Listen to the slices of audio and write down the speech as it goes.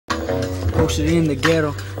Posted in the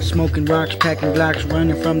ghetto, smoking rocks, packing blocks,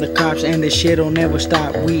 running from the cops, and this shit'll never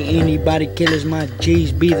stop. We anybody killers, my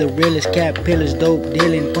G's be the realest. Cat pillars, dope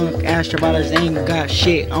dealing, punk astrobauters ain't got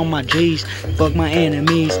shit on my G's. Fuck my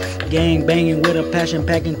enemies, gang banging with a passion,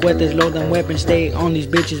 packing cuetas, load them weapons, stay on these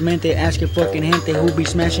bitches, mente, asking fucking gente who be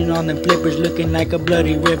smashing on them flippers, looking like a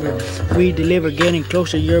bloody river. We deliver, getting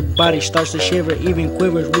closer, your body starts to shiver, even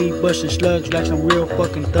quivers. We busting slugs like some real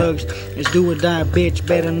fucking thugs. It's do or die, bitch,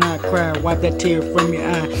 better not cry. Wipe that tear from your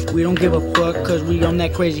eye. We don't give a fuck, cause we on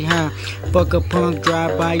that crazy high. Fuck a punk,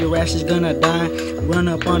 drive by, your ass is gonna die. Run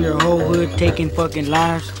up on your whole hood, taking fucking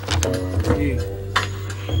lives. Yeah.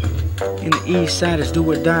 In the east side, it's do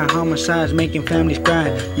or die, homicides making families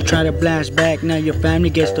cry. You try to blast back, now your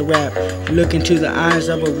family gets the rap. Look into the eyes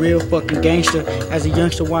of a real fucking gangster. As a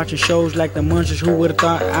youngster watching shows like the Munsters, who would've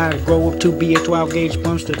thought I'd grow up to be a 12-gauge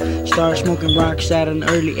bumster? Started smoking rocks at an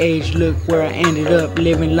early age, look where I ended up,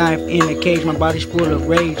 living life in a cage. My body's full of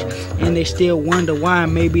rage, and they still wonder why.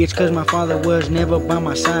 Maybe it's cause my father was never by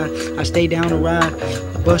my side. I stay down the ride,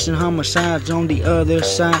 busting homicides on the other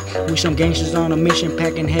side. We some gangsters on a mission,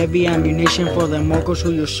 packing heavy ammunition for the mocos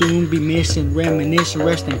who you'll soon be missing. Reminiscing,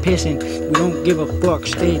 resting, pissing. We don't give a fuck,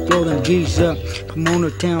 stay throw them G's up.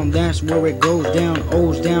 Pomona town, that's where it goes down.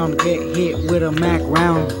 O's down, get hit with a Mac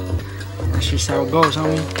round. That's just how it goes,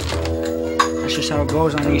 homie. That's just how it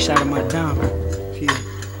goes on the east side of my town. Yeah.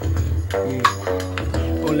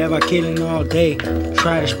 Oleva killing all day.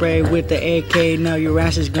 Try to spray with the AK, now your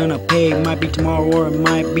ass is gonna pay. Might be tomorrow or it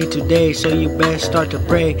might be today, so you best start to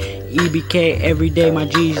pray. EBK every day, my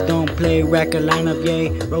G's don't play. Rack a line up, yay.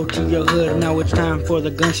 Roll to your hood, now it's time for the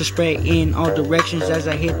guns to spray in all directions. As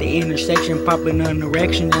I hit the intersection, popping an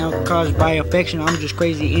erection, now caused by affection. I'm just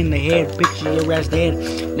crazy in the head, picture your ass dead,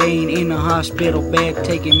 laying in a hospital bed,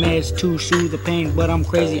 taking meds to soothe the pain. But I'm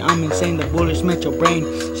crazy, I'm insane, the bullets met your brain,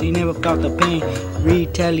 so you never felt the pain.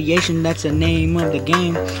 Retaliation, that's the name of the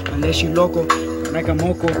game, unless you local like a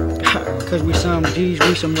moco. Cause we some G's,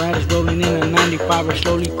 we some riders rolling in a 95 or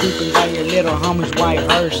slowly creeping by your little homie's white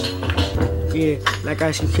hearse. Yeah, like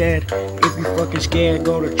I said, if you fucking scared,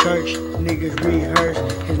 go to church. Niggas rehearse.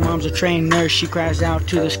 His mom's a trained nurse, she cries out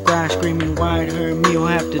to the sky, screaming why her meal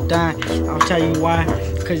have to die. I'll tell you why,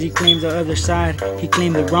 cause he claimed the other side. He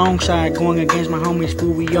claimed the wrong side, going against my homies,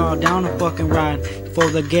 fool. We all down the fucking ride for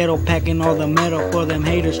the ghetto, packing all the metal for them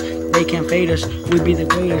haters. They can't fade us, we be the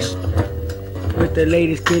greatest. With the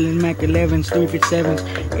latest killing Mac 11s,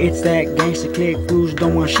 357s. It's that gangsta click. Fools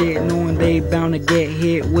don't want shit, knowing they bound to get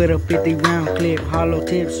hit with a 50-round clip. Hollow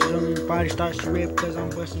tips, so your body starts to rip, cause I'm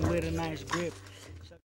busting with a nice grip.